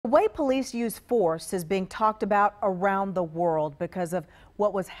way police use force is being talked about around the world because of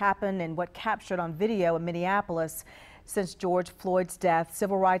what was happened and what captured on video in Minneapolis. Since George Floyd's death,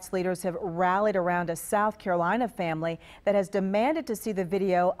 civil rights leaders have rallied around a South Carolina family that has demanded to see the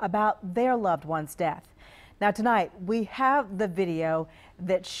video about their loved one's death. Now tonight, we have the video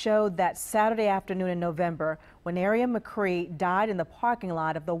that showed that Saturday afternoon in November when Arian McCree died in the parking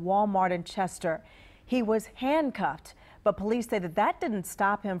lot of the Walmart in Chester. He was handcuffed, but police say that didn't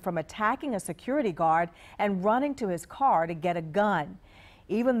stop him from attacking a security guard and running to his car to get a gun.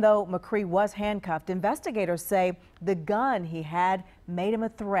 Even though McCree was handcuffed, investigators say the gun he had made him a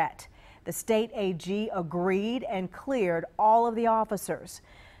threat. The state AG agreed and cleared all of the officers.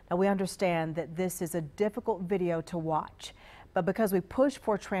 Now, we understand that this is a difficult video to watch, but because we push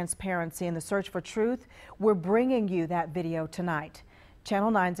for transparency in the search for truth, we're bringing you that video tonight.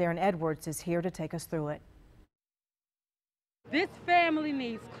 Channel 9's Aaron Edwards is here to take us through it. This family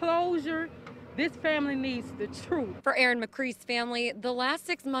needs closure. This family needs the truth. For Arian McCree's family, the last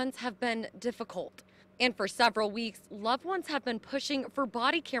 6 months have been difficult. And for several weeks, loved ones have been pushing for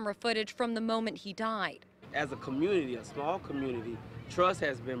body camera footage from the moment he died. As a community, a small community, trust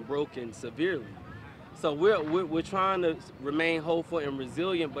has been broken severely. So we're trying to remain hopeful and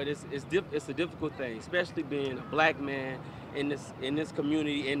resilient, but it's a difficult thing, especially being a black man in this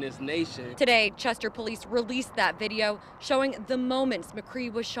community, in this nation. Today, Chester police released that video showing the moments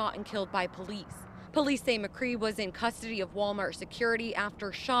McCree was shot and killed by police. Police say McCree was in custody of Walmart security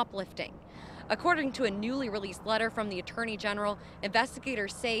after shoplifting. According to a newly released letter from the Attorney General,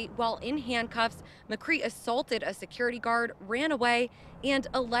 investigators say while in handcuffs, McCree assaulted a security guard, ran away, and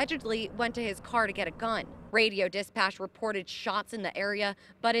allegedly went to his car to get a gun. Radio dispatch reported shots in the area,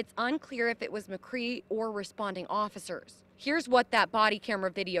 but it's unclear if it was McCree or responding officers. Here's what that body camera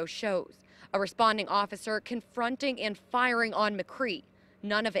video shows. A responding officer confronting and firing on McCree.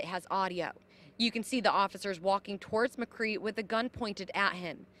 None of it has audio. You can see the officers walking towards McCree with a gun pointed at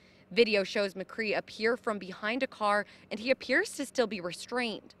him. Video shows McCree appear from behind a car and he appears to still be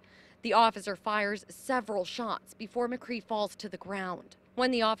restrained. The officer fires several shots before McCree falls to the ground.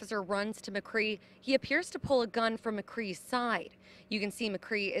 When the officer runs to McCree, he appears to pull a gun from McCree's side. You can see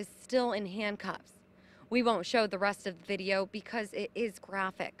McCree is still in handcuffs. We won't show the rest of the video because it is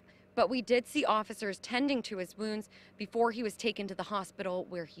graphic, but we did see officers tending to his wounds before he was taken to the hospital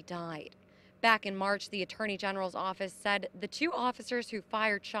where he died. Back in March, the Attorney General's office said the two officers who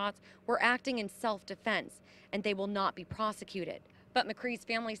fired shots were acting in self-defense and they will not be prosecuted. But McCree's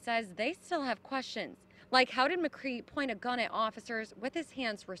family says they still have questions, like how did McCree point a gun at officers with his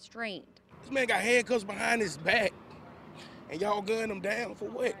hands restrained? This man got handcuffs behind his back and y'all gunning him down for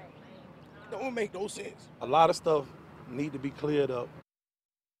what? Don't make no sense. A lot of stuff need to be cleared up.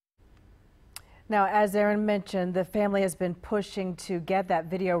 Now, as Aaron mentioned, the family has been pushing to get that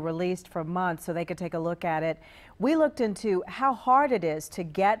video released for months so they could take a look at it. We looked into how hard it is to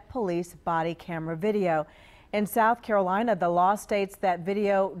get police body camera video. In South Carolina, the law states that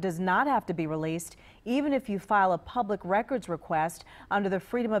video does not have to be released, even if you file a public records request under the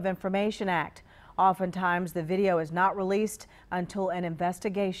Freedom of Information Act. Oftentimes, the video is not released until an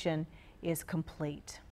investigation is complete.